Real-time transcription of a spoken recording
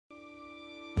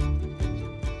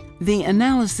The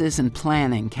Analysis and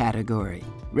Planning category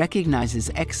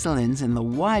recognizes excellence in the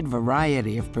wide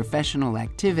variety of professional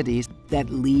activities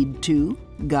that lead to,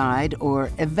 guide,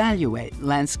 or evaluate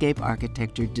landscape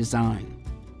architecture design.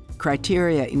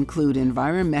 Criteria include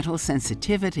environmental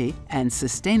sensitivity and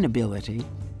sustainability,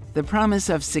 the promise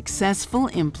of successful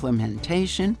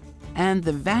implementation, and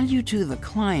the value to the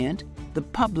client, the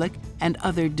public, and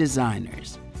other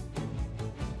designers.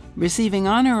 Receiving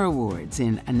honor awards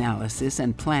in Analysis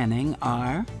and Planning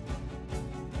are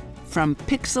From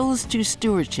Pixels to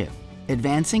Stewardship,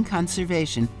 Advancing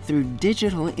Conservation Through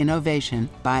Digital Innovation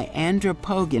by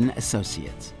Andropogan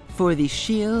Associates for the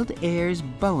Shield Ayers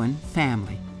Bowen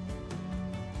family.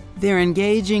 They're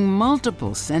engaging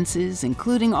multiple senses,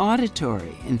 including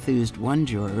auditory, enthused one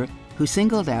juror who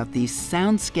singled out these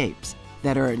soundscapes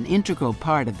that are an integral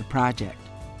part of the project.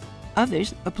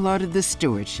 Others applauded the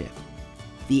stewardship.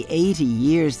 The 80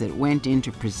 years that went into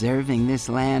preserving this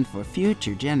land for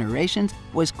future generations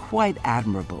was quite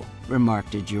admirable,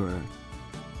 remarked a juror.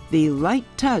 The light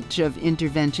touch of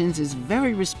interventions is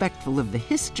very respectful of the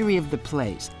history of the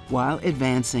place while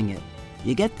advancing it.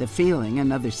 You get the feeling,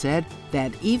 another said,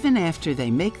 that even after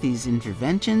they make these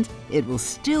interventions, it will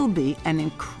still be an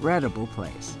incredible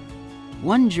place.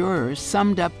 One juror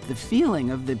summed up the feeling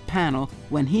of the panel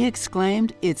when he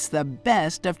exclaimed, "It's the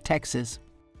best of Texas."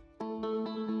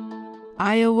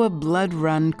 Iowa Blood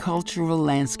Run Cultural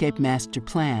Landscape Master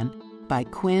Plan by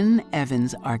Quinn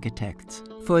Evans Architects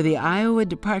for the Iowa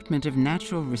Department of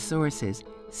Natural Resources,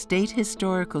 State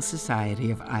Historical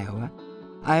Society of Iowa,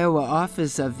 Iowa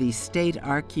Office of the State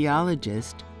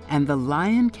Archaeologist, and the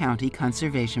Lyon County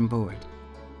Conservation Board.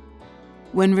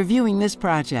 When reviewing this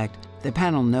project, the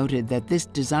panel noted that this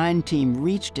design team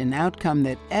reached an outcome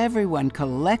that everyone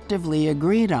collectively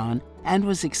agreed on and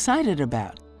was excited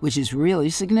about, which is really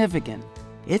significant.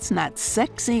 "It's not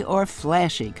sexy or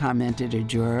flashy," commented a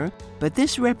juror, "but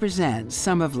this represents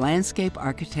some of landscape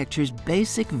architecture's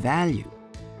basic value."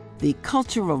 The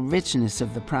cultural richness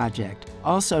of the project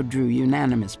also drew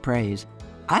unanimous praise.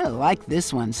 "I like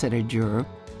this one," said a juror,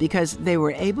 because they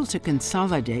were able to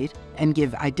consolidate and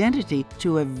give identity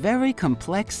to a very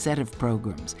complex set of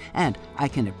programs, and I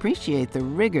can appreciate the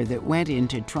rigor that went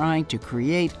into trying to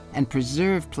create and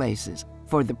preserve places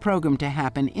for the program to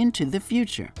happen into the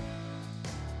future.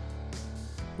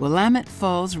 Willamette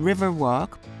Falls River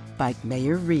Walk by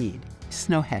Mayor Reed,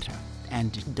 Snøhetta,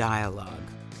 and Dialogue.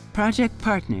 Project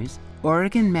partners,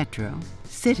 Oregon Metro,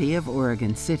 City of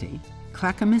Oregon City,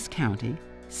 Clackamas County,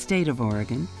 State of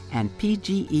Oregon, and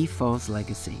PGE Falls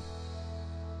Legacy.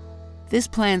 This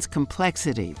plan's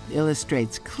complexity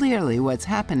illustrates clearly what's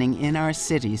happening in our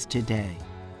cities today.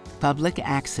 Public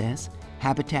access,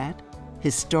 habitat,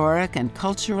 historic and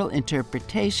cultural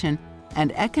interpretation,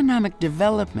 and economic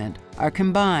development are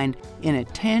combined in a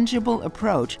tangible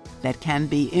approach that can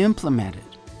be implemented.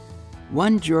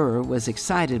 One juror was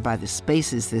excited by the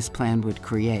spaces this plan would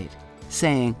create,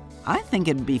 saying, "I think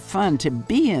it'd be fun to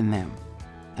be in them."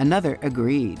 Another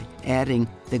agreed, adding,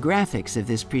 "The graphics of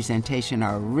this presentation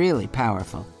are really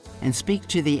powerful and speak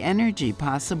to the energy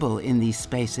possible in these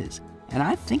spaces, and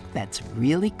I think that's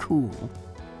really cool."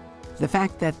 The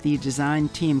fact that the design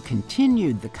team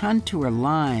continued the contour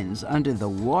lines under the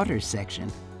water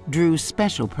section drew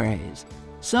special praise.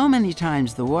 "So many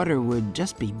times the water would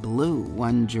just be blue,"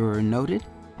 one juror noted,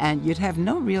 "and you'd have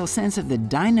no real sense of the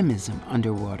dynamism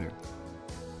underwater."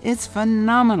 "It's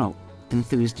phenomenal,"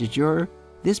 enthused a juror.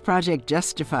 "This project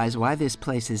justifies why this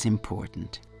place is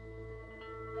important."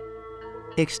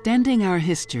 Extending Our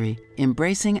History,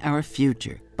 Embracing Our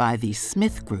Future by the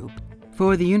Smith Group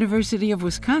for the University of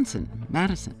Wisconsin,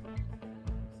 Madison.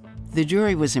 The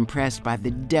jury was impressed by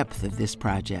the depth of this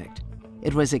project.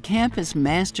 It was a campus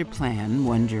master plan,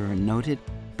 one juror noted,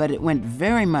 but it went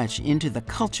very much into the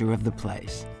culture of the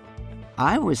place.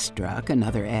 "I was struck,"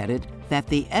 another added, "that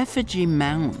the effigy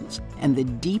mounds and the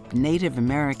deep Native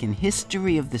American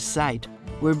history of the site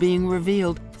were being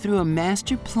revealed through a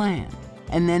master plan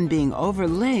and then being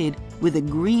overlaid with a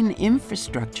green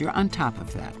infrastructure on top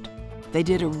of that." They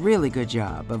did a really good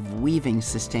job of weaving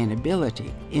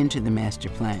sustainability into the master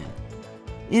plan.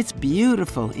 "It's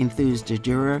beautiful," enthused a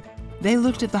juror. They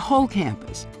looked at the whole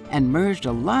campus and merged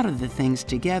a lot of the things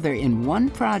together in one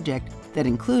project that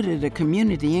included a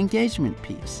community engagement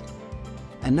piece.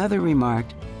 Another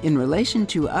remarked, "In relation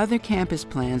to other campus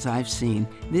plans I've seen,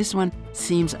 this one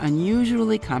seems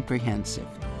unusually comprehensive."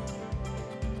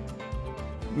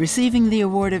 Receiving the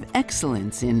Award of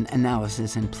Excellence in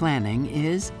Analysis and Planning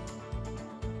is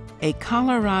A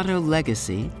Colorado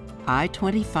Legacy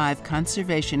I-25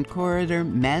 Conservation Corridor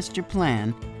Master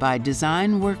Plan by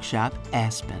Design Workshop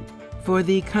Aspen for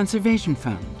the Conservation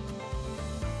Fund,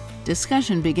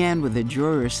 Discussion began with a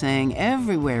juror saying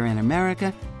everywhere in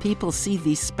America, people see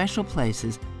these special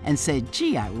places and say,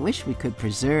 gee, I wish we could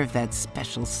preserve that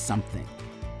special something.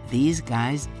 These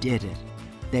guys did it.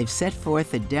 They've set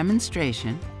forth a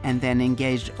demonstration and then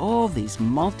engaged all these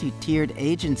multi-tiered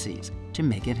agencies to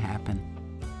make it happen.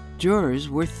 Jurors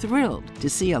were thrilled to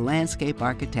see a landscape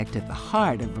architect at the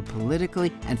heart of a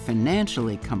politically and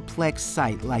financially complex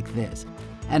site like this,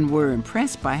 and were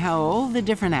impressed by how all the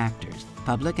different actors,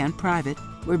 public and private,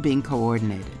 were being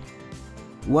coordinated.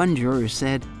 One juror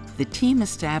said, the team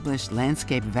established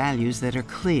landscape values that are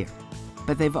clear,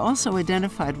 but they've also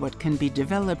identified what can be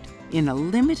developed in a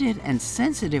limited and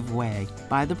sensitive way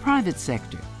by the private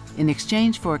sector in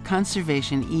exchange for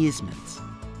conservation easements.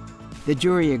 The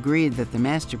jury agreed that the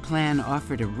master plan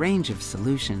offered a range of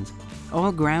solutions,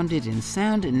 all grounded in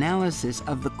sound analysis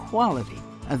of the quality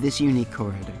of this unique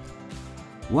corridor.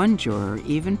 One juror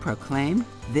even proclaimed,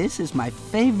 "This is my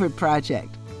favorite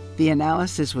project." The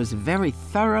analysis was very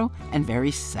thorough and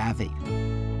very savvy.